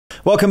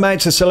Welcome back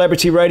to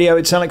Celebrity Radio.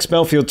 It's Alex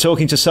Belfield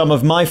talking to some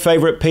of my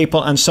favourite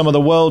people and some of the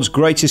world's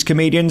greatest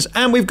comedians.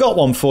 And we've got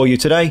one for you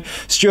today.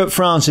 Stewart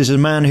Francis is a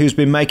man who's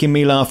been making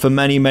me laugh for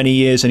many, many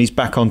years, and he's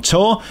back on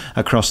tour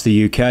across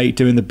the UK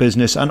doing the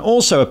business and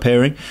also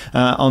appearing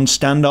on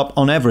Stand Up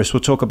on Everest. We'll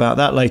talk about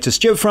that later.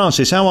 Stewart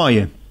Francis, how are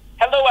you?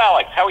 Hello,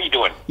 Alex. How are you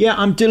doing? Yeah,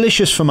 I'm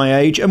delicious for my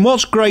age. And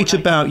what's great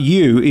about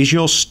you is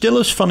you're still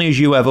as funny as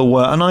you ever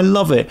were, and I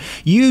love it.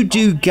 You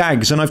do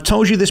gags, and I've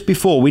told you this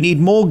before. We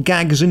need more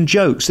gags and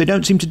jokes. They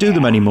don't seem to do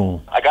them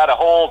anymore. I got a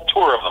whole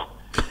tour of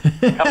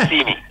them. Come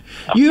see me.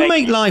 You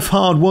make life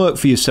hard work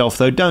for yourself,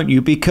 though, don't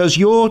you? Because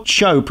your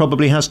show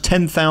probably has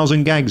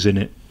 10,000 gags in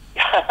it.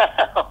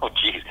 Oh,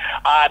 jeez.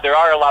 There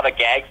are a lot of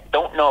gags.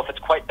 Don't know if it's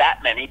quite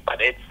that many,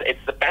 but it's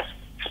the best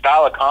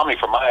style of comedy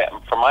for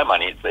my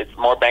money. It's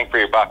more bang for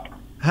your buck.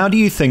 How do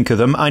you think of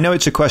them? I know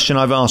it's a question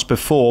I've asked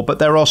before, but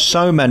there are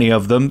so many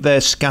of them.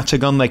 They're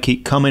scattergun. They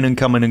keep coming and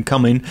coming and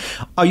coming.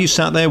 Are you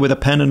sat there with a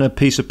pen and a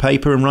piece of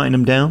paper and writing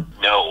them down?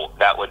 No,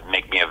 that would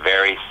make me a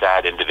very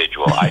sad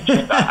individual.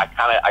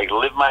 I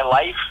live my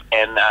life,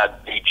 and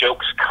the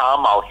jokes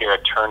come. I'll hear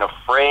a turn of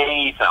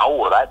phrase, and oh,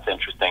 well, that's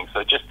interesting.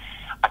 So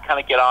I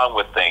kind of get on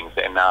with things,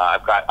 and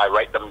I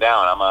write them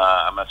down.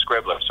 I'm a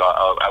scribbler, so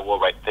I will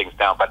write things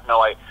down. But no,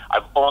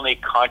 I've only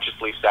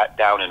consciously sat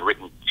down and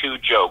written 2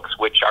 jokes,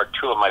 which are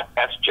 2 of my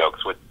best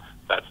jokes.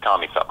 That's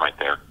telling me something right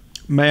there.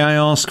 May I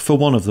ask for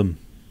one of them?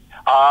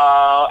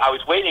 I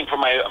was waiting for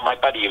my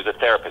buddy. He was a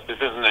therapist. This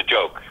isn't a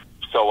joke.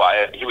 So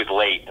he was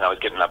late, and I was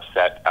getting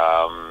upset.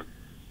 I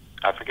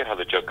forget how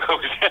the joke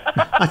goes.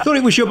 I thought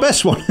it was your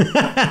best one.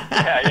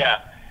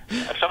 Yeah.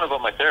 Something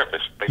about my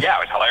therapist. But yeah,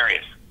 it was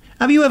hilarious.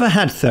 Have you ever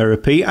had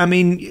therapy? I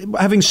mean,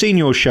 having seen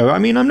your show, I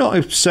mean, I'm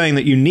not saying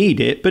that you need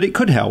it, but it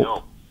could help.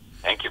 No.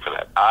 Thank you for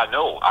that.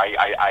 No,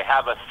 I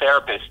have a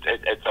therapist.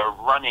 It's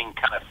a running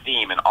kind of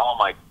theme in all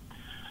my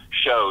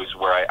shows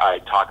where I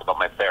talk about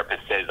my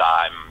therapist says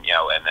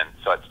and then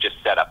so it's just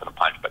set up in a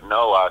punch. But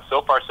no,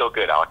 so far so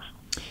good, Alex.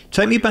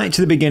 Take me back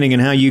to the beginning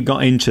and how you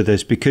got into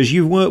this, because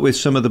you've worked with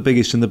some of the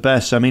biggest and the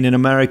best. I mean, in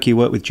America, you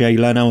work with Jay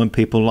Leno and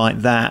people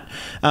like that.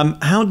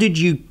 How did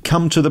you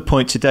come to the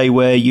point today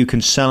where you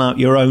can sell out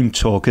your own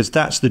tour? Because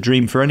that's the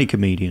dream for any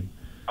comedian.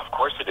 Of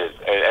course it is.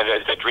 And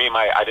it's a dream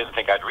I didn't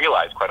think I'd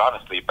realize, quite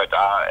honestly. But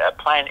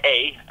Plan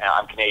A,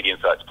 I'm Canadian,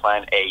 so it's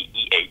Plan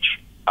A-E-H,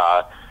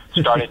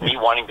 started me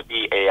wanting to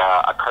be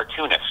a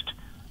cartoonist.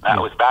 That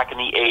was back in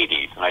the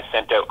 80s, and I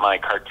sent out my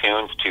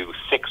cartoons to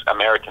 6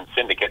 American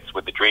syndicates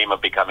with the dream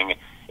of becoming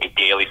a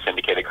daily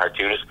syndicated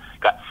cartoonist.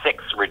 Got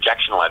 6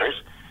 rejection letters,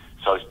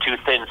 so I was too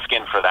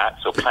thin-skinned for that.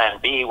 So Plan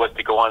B was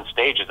to go on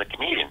stage as a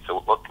comedian. So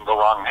what can go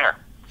wrong there?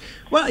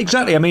 Well,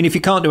 exactly. I mean, if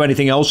you can't do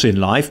anything else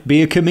in life,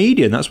 be a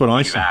comedian. That's what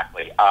I say.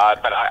 Exactly.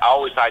 But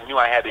I knew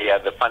I had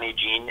the funny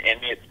gene in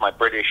me. It's my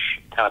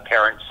British kind of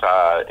parents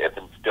have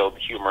instilled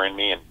humor in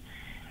me, and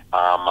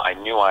I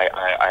knew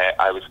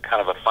I was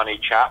kind of a funny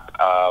chap,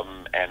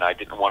 and I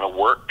didn't want to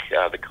work.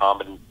 The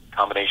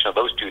combination of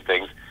those 2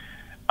 things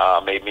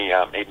made me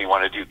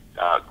want to do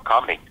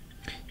comedy.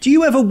 Do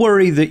you ever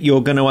worry that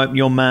you're going to open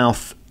your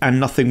mouth and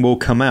nothing will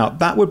come out?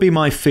 That would be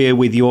my fear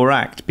with your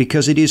act,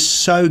 because it is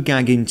so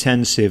gag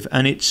intensive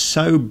and it's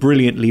so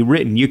brilliantly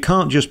written. You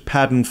can't just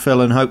pad and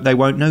fill and hope they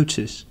won't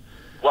notice.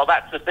 Well,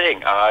 that's the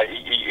thing.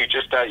 You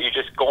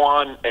just go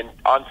on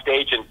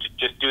stage and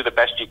just do the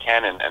best you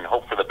can and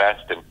hope for the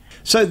best. And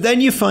so then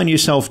you find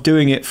yourself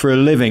doing it for a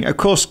living. Of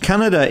course,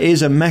 Canada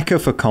is a mecca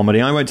for comedy.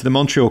 I went to the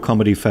Montreal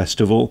Comedy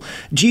Festival.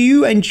 Do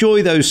you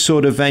enjoy those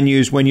sort of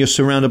venues when you're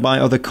surrounded by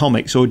other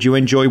comics, or do you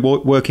enjoy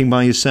working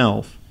by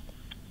yourself?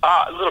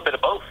 A little bit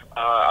of both.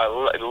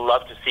 I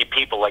love to see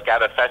people, like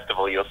at a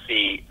festival, you'll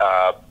see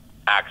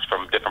acts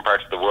from different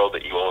parts of the world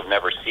that you will have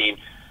never seen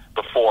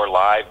before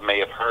live, may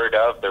have heard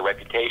of, their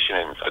reputation,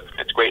 and so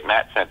it's great in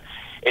that sense.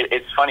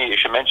 It's funny you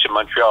should mention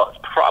Montreal. It's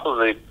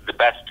probably the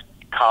best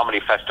comedy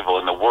festival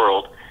in the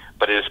world,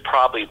 but it is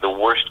probably the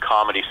worst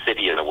comedy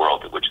city in the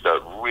world, which is a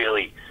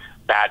really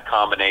bad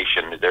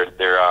combination.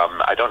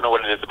 I don't know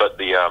what it is about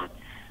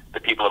the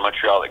people in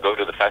Montreal that go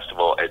to the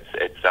festival.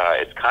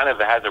 It's kind of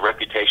has a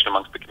reputation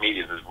amongst the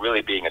comedians as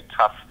really being a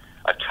tough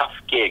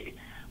gig,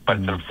 but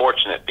it's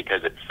unfortunate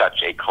because it's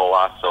such a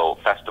colossal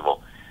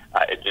festival.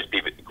 It'd just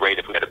be great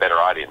if we had a better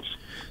audience.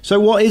 So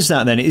what is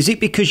that then? Is it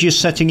because you're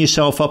setting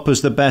yourself up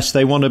as the best,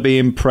 they want to be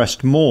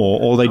impressed more,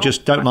 or they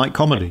just don't like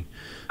comedy?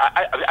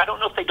 I don't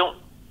know if they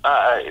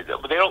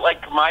don't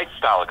like my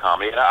style of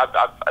comedy.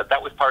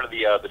 That was part of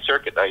the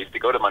circuit. I used to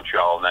go to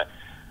Montreal, and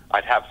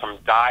I'd have some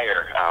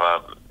dire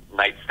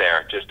nights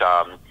there. Just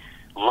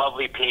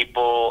lovely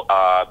people,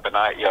 but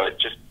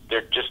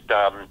they're just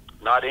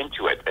not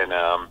into it. And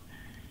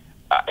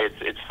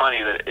it's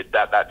funny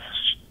that's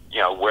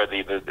where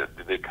the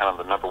kind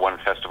of the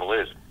 #1 festival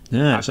is.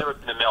 Yeah, I've never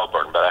been to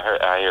Melbourne, but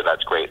I hear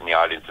that's great, and the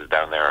audiences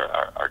down there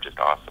are just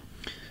awesome.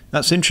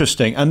 That's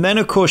interesting. And then,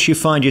 of course, you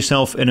find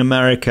yourself in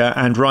America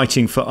and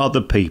writing for other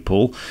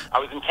people. I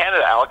was in Canada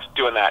Canada, Alex,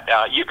 doing that.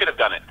 You could have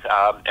done it.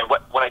 And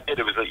what I did,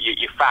 it was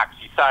you fax.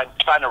 You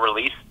sign a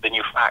release, then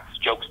you fax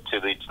jokes to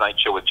the Tonight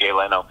Show with Jay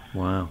Leno.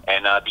 Wow.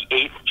 And the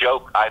 8th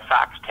joke I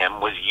faxed him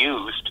was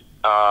used,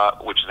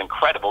 which is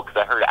incredible because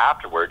I heard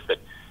afterwards that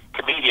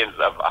comedians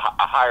of a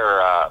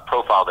higher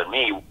profile than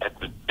me had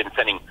been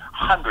sending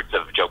hundreds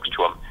of jokes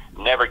to him,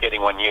 never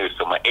getting one used.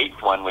 So my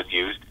 8th one was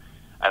used,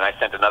 and I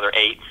sent another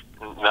 8.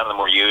 None of them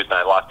were used, and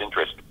I lost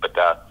interest. But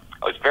I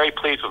was very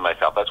pleased with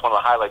myself. That's one of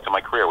the highlights of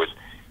my career, was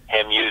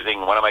him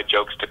using one of my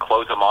jokes to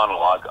close a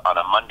monologue on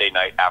a Monday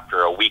night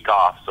after a week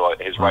off. So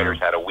his writers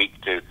had a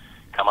week to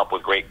come up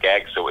with great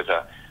gags. So it was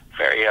a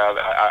very,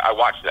 I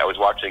watched it. I was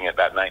watching it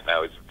that night, and I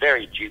was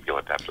very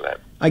jubilant after that.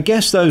 I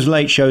guess those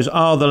late shows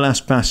are the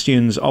last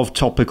bastions of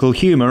topical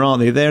humour, aren't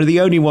they? They're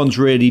the only ones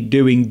really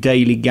doing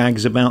daily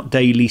gags about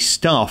daily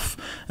stuff.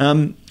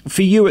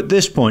 For you at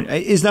this point,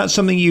 is that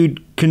something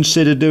you'd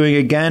consider doing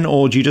again,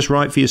 or do you just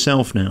write for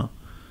yourself now?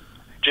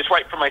 Just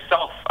write for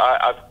myself.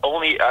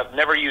 I've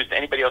never used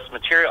anybody else's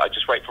material. I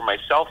just write for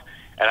myself,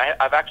 and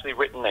I've actually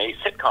written a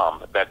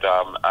sitcom that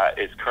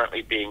is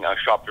currently being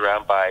shopped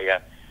around by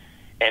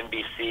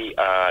NBC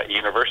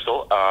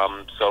Universal.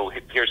 So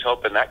here's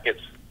hoping that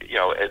gets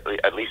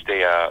at least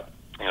a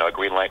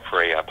green light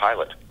for a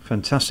pilot.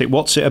 Fantastic.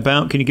 What's it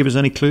about? Can you give us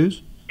any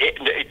clues?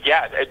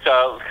 It's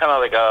kind of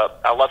like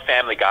I love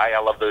Family Guy.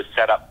 I love those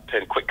setup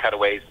and quick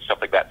cutaways and stuff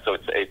like that. So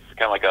it's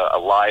kind of like a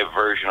live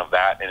version of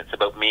that, and it's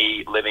about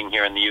me living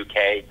here in the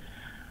UK.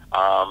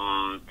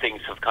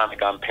 Things have kind of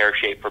gone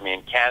pear-shaped for me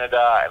in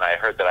Canada, and I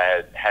heard that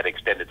I had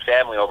extended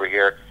family over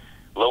here.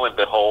 Lo and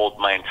behold,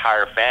 my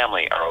entire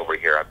family are over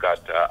here. I've got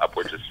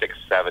upwards of 6,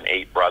 7,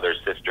 8 brothers,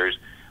 sisters.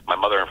 My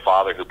mother and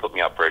father, who put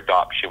me up for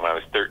adoption when I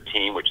was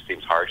 13, which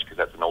seems harsh because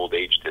that's an old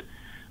age to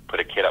put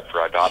a kid up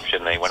for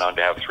adoption. They went on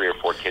to have 3 or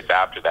 4 kids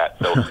after that.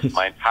 So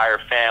my entire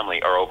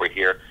family are over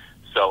here.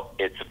 So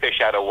it's a fish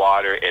out of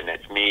water, and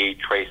it's me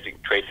tracing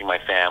my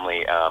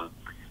family,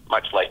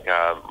 much like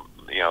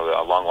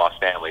long lost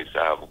families.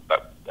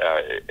 But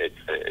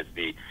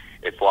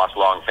it's lost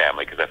long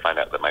family, because I find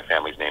out that my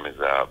family's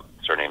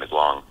surname is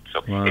Long.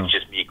 So It's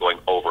just me going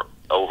over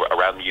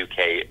around the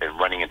UK and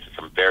running into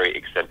some very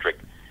eccentric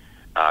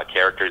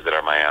characters that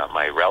are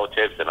my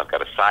relatives, and I've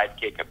got a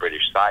sidekick, a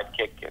British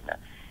sidekick, and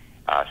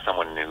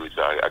someone who's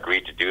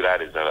agreed to do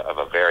that is of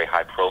a very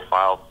high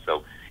profile.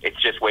 So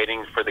it's just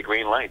waiting for the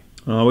green light.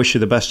 Well, I wish you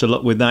the best of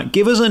luck with that.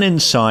 Give us an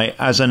insight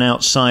as an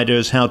outsider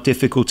as how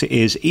difficult it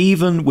is,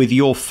 even with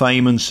your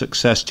fame and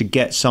success, to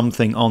get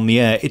something on the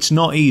air. It's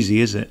not easy,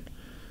 is it?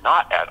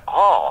 Not at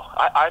all.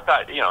 I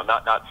thought,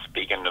 not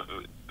speaking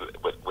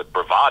with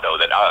bravado,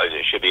 that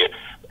it should be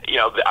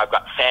I've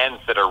got fans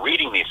that are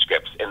reading these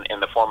scripts in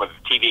the form of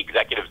TV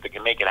executives that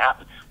can make it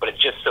happen, but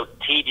it's just so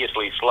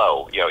tediously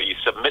slow. You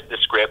submit the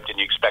script and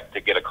you expect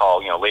to get a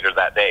call, later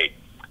that day,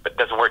 but it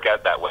doesn't work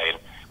out that way. And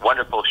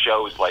wonderful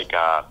shows like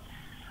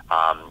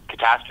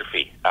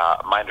Catastrophe,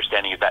 my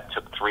understanding is that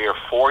took 3 or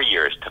 4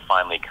 years to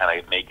finally kind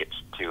of make it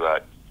to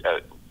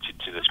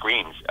the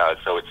screens.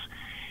 So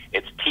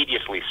it's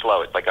tediously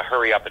slow. It's like a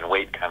hurry up and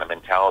wait kind of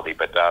mentality,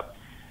 but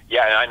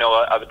yeah, and I know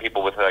other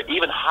people with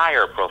even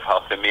higher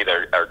profiles than me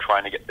that are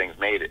trying to get things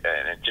made,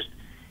 and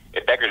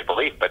it beggars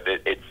belief. But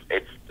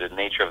it's the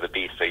nature of the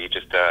beast. So you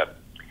just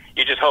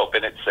hope,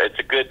 and it's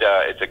a good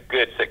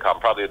sitcom,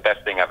 probably the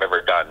best thing I've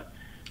ever done.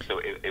 So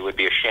it would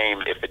be a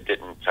shame if it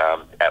didn't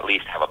at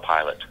least have a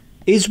pilot.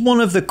 Is one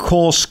of the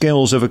core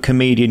skills of a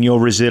comedian your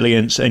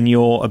resilience and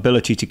your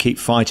ability to keep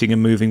fighting and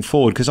moving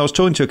forward? Because I was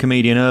talking to a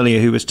comedian earlier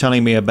who was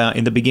telling me about,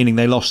 in the beginning,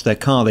 they lost their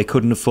car. They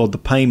couldn't afford the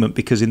payment,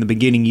 because in the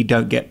beginning you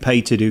don't get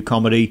paid to do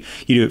comedy.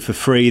 You do it for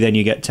free, then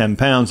you get £10,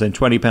 then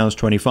 £20,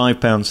 £25,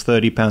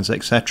 £30,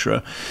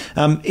 etc.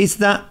 Is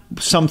that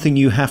something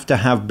you have to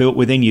have built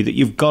within you, that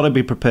you've got to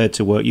be prepared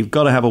to work, you've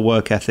got to have a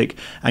work ethic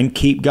and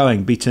keep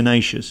going, be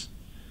tenacious?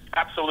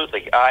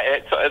 Absolutely.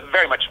 It's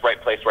very much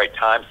right place, right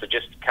time. So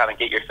just kind of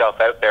get yourself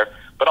out there,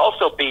 but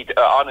also be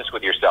honest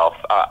with yourself.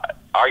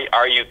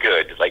 Are you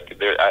good?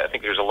 I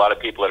think there's a lot of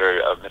people that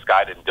are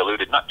misguided and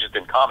deluded, not just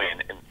in comedy,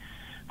 and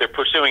they're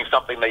pursuing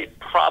something they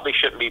probably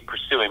shouldn't be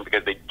pursuing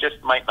because they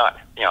just might not,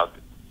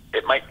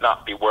 it might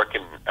not be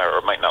working, or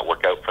it might not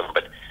work out for them.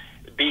 But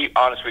be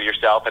honest with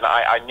yourself. And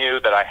I knew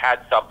that I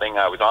had something,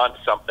 I was on to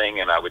something,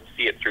 and I would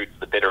see it through to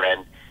the bitter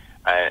end.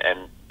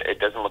 And it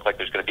doesn't look like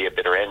there's going to be a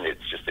bitter end. It's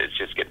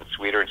just getting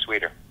sweeter and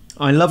sweeter.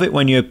 I love it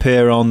when you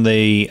appear on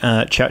the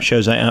chat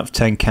shows, 8 out of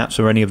 10 Cats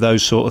or any of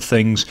those sort of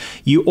things.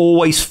 You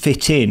always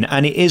fit in,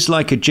 and it is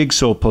like a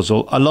jigsaw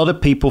puzzle. A lot of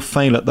people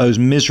fail at those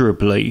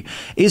miserably.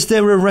 Is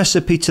there a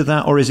recipe to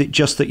that, or is it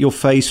just that your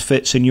face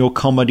fits and your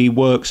comedy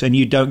works and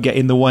you don't get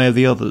in the way of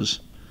the others?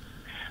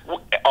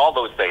 All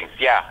those things,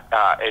 yeah.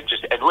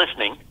 And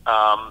listening.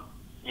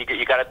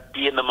 You got to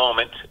be in the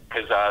moment,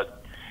 because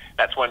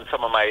that's when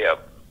some of my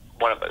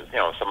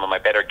some of my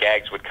better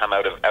gags would come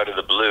out of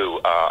the blue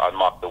on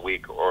Mock the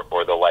Week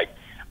or the like.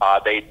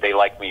 They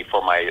like me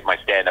for my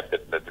stand-up,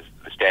 the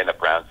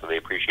stand-up round, so they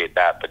appreciate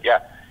that. But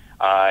yeah,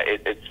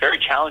 it's very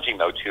challenging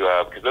though,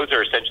 because those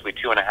are essentially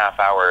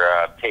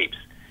 2.5-hour tapes,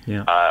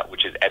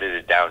 which is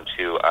edited down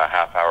to a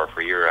half hour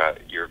for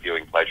your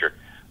viewing pleasure.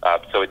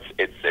 So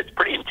it's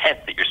pretty intense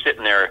that you're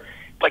sitting there,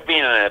 like being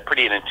in a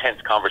pretty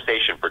intense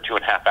conversation for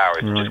 2.5 hours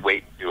and just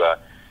wait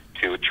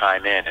to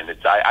chime in. And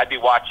I'd be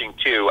watching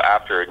too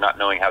after not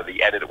knowing how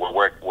the edit would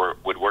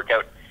work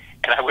out.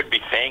 And I wouldn't be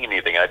saying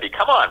anything. I'd be,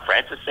 come on,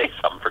 Francis, say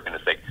something, for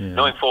goodness sake. Yeah.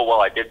 Knowing full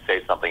well I did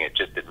say something, it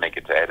just didn't make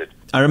it to edit.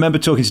 I remember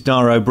talking to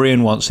Dara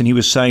O'Brien once, and he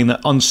was saying that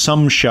on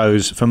some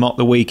shows for Mock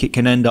the Week, it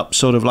can end up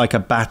sort of like a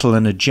battle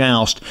and a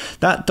joust.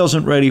 That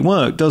doesn't really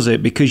work, does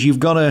it? Because you've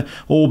got to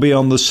all be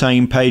on the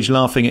same page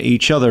laughing at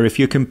each other. If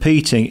you're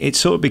competing, it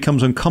sort of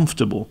becomes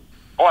uncomfortable.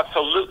 Oh,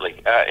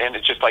 absolutely. And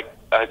it's just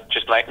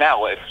like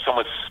now, if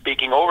someone's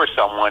speaking over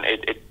someone,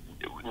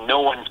 no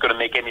one's going to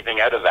make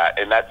anything out of that.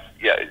 And that's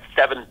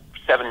seven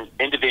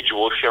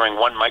individuals sharing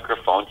one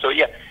microphone. So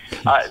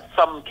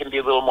some can be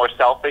a little more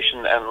selfish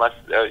and less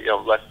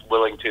less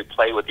willing to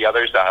play with the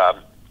others.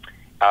 But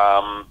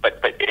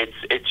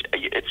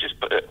it's just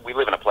we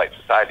live in a polite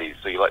society,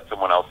 so you let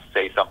someone else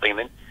say something, and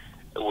then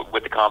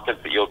with the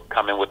confidence that you'll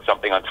come in with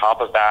something on top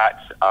of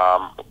that.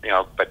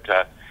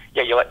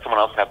 You let someone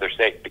else have their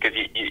say, because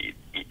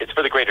it's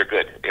for the greater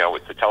good.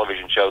 It's a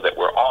television show that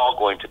we're all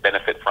going to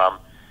benefit from.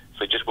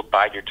 So just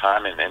bide your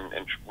time,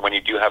 and when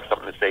you do have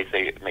something to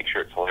say, make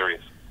sure it's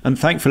hilarious. And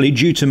thankfully,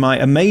 due to my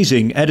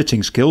amazing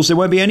editing skills, there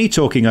won't be any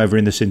talking over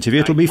in this interview.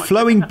 It'll be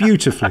flowing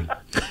beautifully.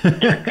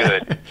 You're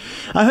good.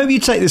 I hope you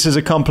take this as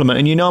a compliment,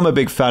 and you know I'm a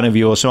big fan of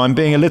yours, so I'm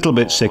being a little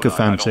bit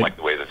sycophantic. I don't like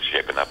the way this is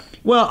shaping up.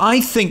 Well, I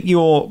think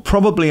you're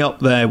probably up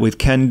there with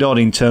Ken Dodd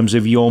in terms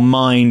of your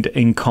mind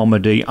in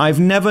comedy. I've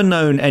never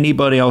known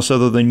anybody else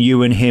other than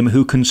you and him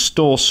who can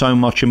store so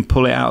much and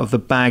pull it out of the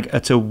bag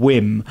at a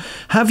whim.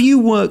 Have you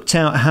worked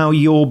out how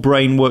your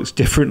brain works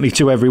differently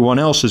to everyone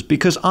else's?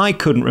 Because I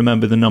couldn't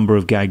remember the number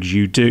of gags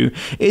you do.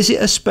 Is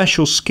it a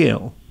special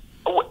skill?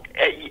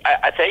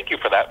 I thank you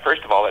for that.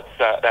 First of all,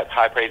 that's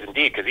high praise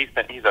indeed, because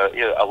he's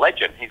a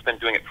legend. He's been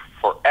doing it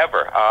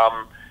forever.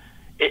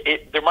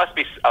 There must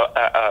be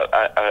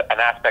an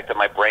aspect of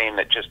my brain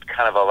that just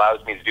kind of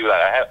allows me to do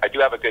that. I do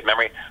have a good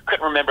memory.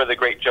 Couldn't remember the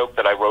great joke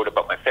that I wrote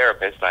about my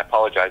therapist, and I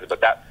apologize about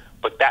that.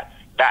 But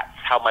that's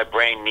how my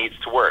brain needs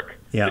to work.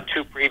 Yeah. The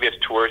 2 previous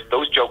tours,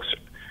 those jokes,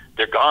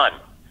 they're gone.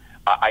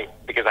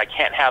 Because I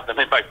can't have them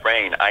in my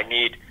brain. I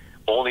need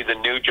only the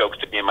new jokes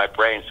to be in my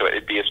brain, so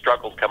it'd be a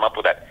struggle to come up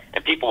with that.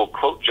 And people will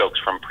quote jokes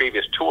from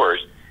previous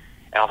tours,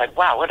 and I'm like,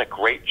 wow, what a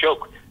great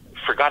joke.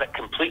 Forgot it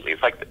completely.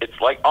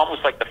 It's like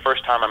almost like the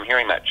first time I'm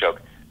hearing that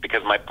joke,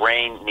 because my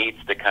brain needs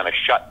to kind of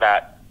shut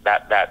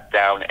that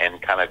down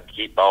and kind of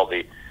keep all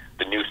the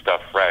new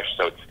stuff fresh.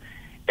 So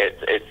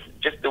it's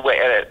just the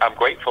way. I'm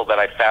grateful that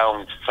I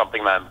found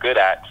something that I'm good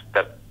at,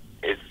 that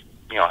is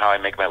how I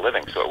make my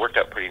living. So it worked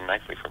out pretty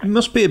nicely for me. It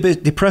must be a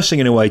bit depressing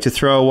in a way to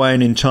throw away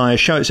an entire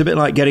show. It's a bit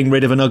like getting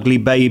rid of an ugly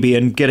baby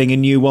and getting a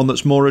new one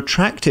that's more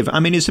attractive. I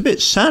mean, it's a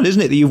bit sad,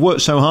 isn't it, that you've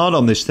worked so hard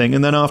on this thing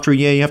and then after a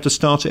year you have to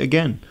start it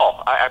again?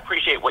 Oh, I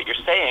appreciate what you're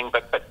saying,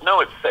 but no,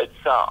 it's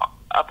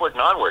upward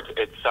and onward.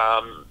 It's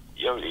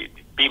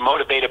be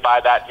motivated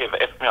by that.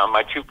 If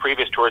my 2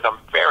 previous tours, I'm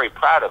very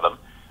proud of them.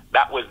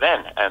 That was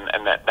then,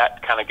 and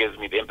that kind of gives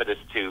me the impetus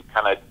to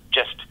kind of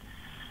just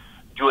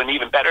do an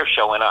even better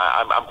show. And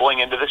I'm going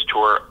into this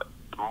tour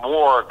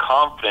more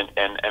confident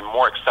and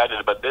more excited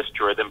about this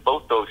tour than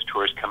both those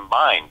tours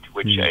combined.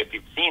 Which, if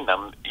you've seen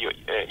them,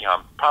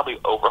 I'm probably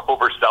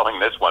overselling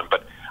this one,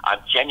 but I'm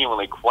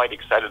genuinely quite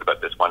excited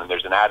about this one. And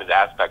there's an added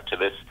aspect to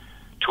this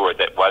tour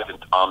that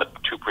wasn't on the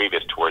 2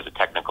 previous tours, a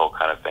technical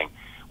kind of thing,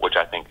 which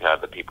I think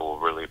the people will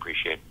really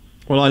appreciate.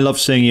 Well, I love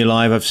seeing you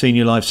live. I've seen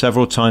you live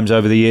several times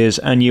over the years,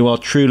 and you are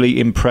truly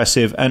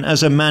impressive. And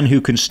as a man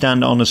who can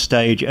stand on a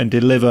stage and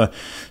deliver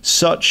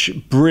such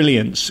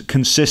brilliance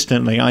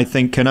consistently, I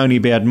think can only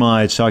be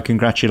admired. So I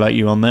congratulate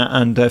you on that.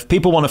 And if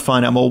people want to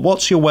find out more,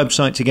 what's your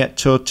website to get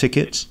tour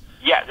tickets?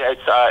 Yeah,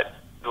 it's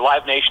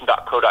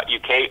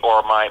livenation.co.uk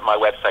or my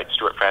website,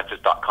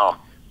 stewartfrancis.com.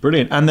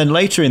 Brilliant. And then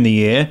later in the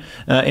year,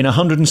 in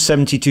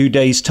 172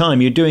 days'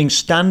 time, you're doing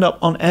stand-up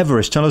on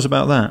Everest. Tell us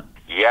about that.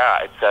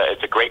 Yeah,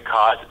 it's a great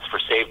cause. It's for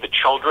Save the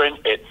Children.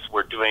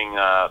 We're doing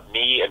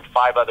me and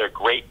 5 other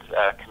great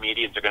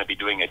comedians are going to be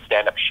doing a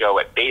stand-up show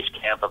at base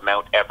camp of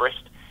Mount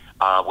Everest,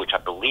 which I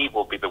believe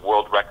will be the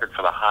world record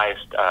for the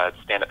highest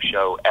stand-up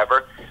show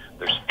ever.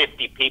 There's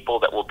 50 people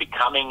that will be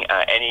coming.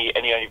 Any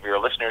of your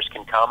listeners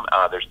can come.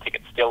 There's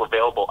tickets still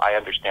available, I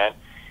understand.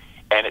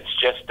 And it's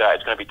just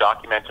it's going to be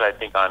documented, I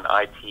think, on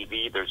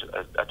ITV. There's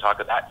a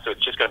talk of that, so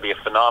it's just going to be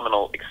a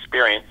phenomenal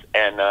experience,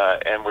 and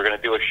we're going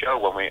to do a show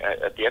when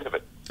at the end of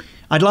it.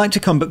 I'd like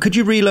to come, but could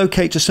you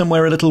relocate to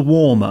somewhere a little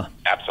warmer?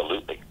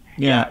 Absolutely.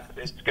 Yeah,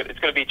 it's going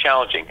to be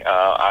challenging.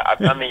 I've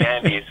done the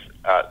Andes,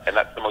 and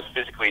that's the most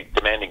physically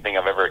demanding thing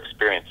I've ever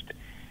experienced.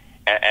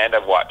 And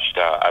I've watched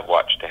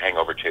A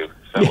Hangover too,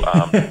 so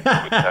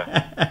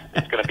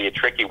it's going to be a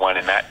tricky one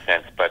in that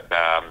sense. But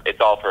it's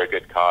all for a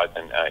good cause,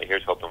 and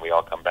here's hoping we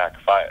all come back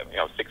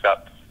 6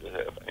 up,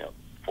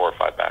 4 or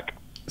 5 back.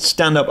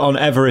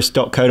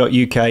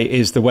 Standuponeverest.co.uk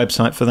is the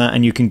website for that,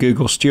 and you can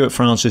Google Stewart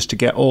Francis to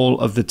get all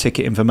of the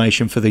ticket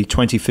information for the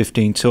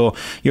 2015 tour.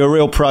 You're a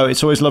real pro.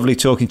 It's always lovely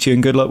talking to you,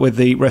 and good luck with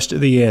the rest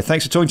of the year.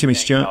 Thanks for talking to me,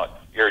 Stewart.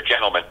 You're a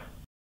gentleman.